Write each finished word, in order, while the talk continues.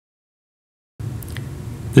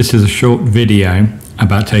This is a short video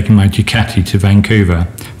about taking my Ducati to Vancouver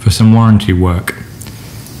for some warranty work.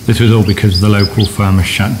 This was all because the local firm was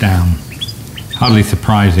shut down. Hardly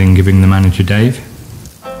surprising given the manager Dave.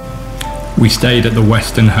 We stayed at the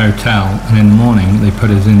Western Hotel and in the morning they put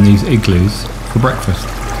us in these igloos for breakfast.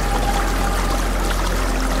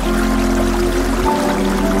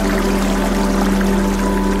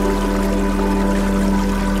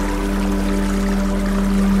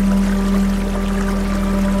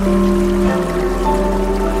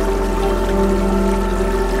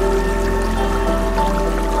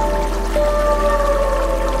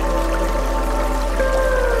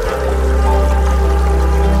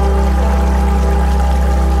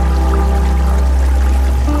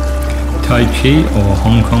 Tai Chi or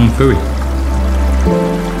Hong Kong Fooey.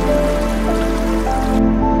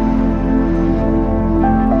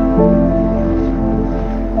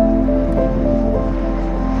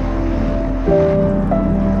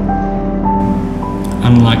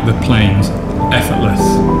 Unlike the planes,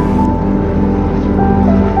 effortless.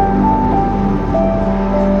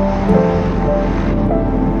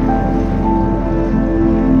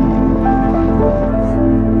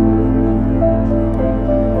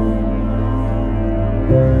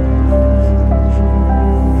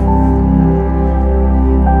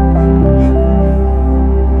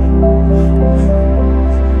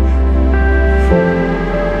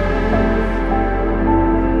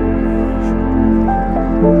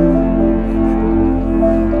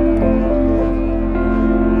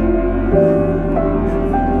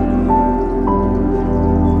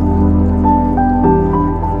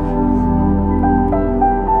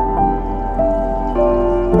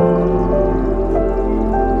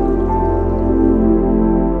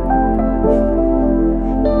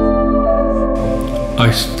 I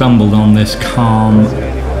stumbled on this calm,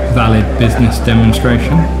 valid business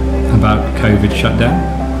demonstration about COVID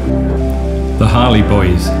shutdown. The Harley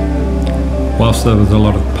Boys. Whilst there was a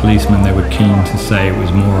lot of policemen, they were keen to say it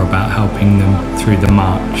was more about helping them through the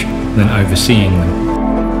march than overseeing them.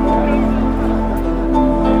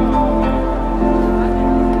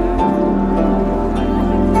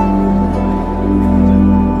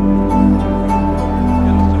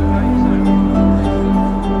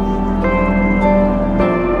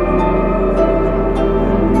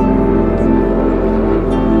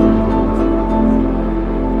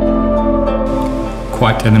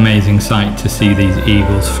 Quite an amazing sight to see these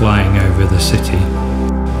eagles flying over the city.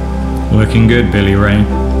 Looking good, Billy Ray.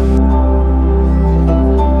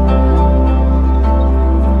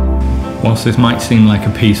 Whilst this might seem like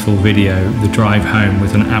a peaceful video, the drive home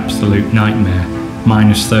was an absolute nightmare.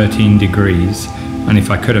 Minus 13 degrees, and if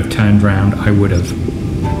I could have turned round, I would have.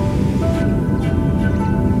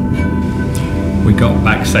 We got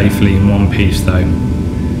back safely in one piece though.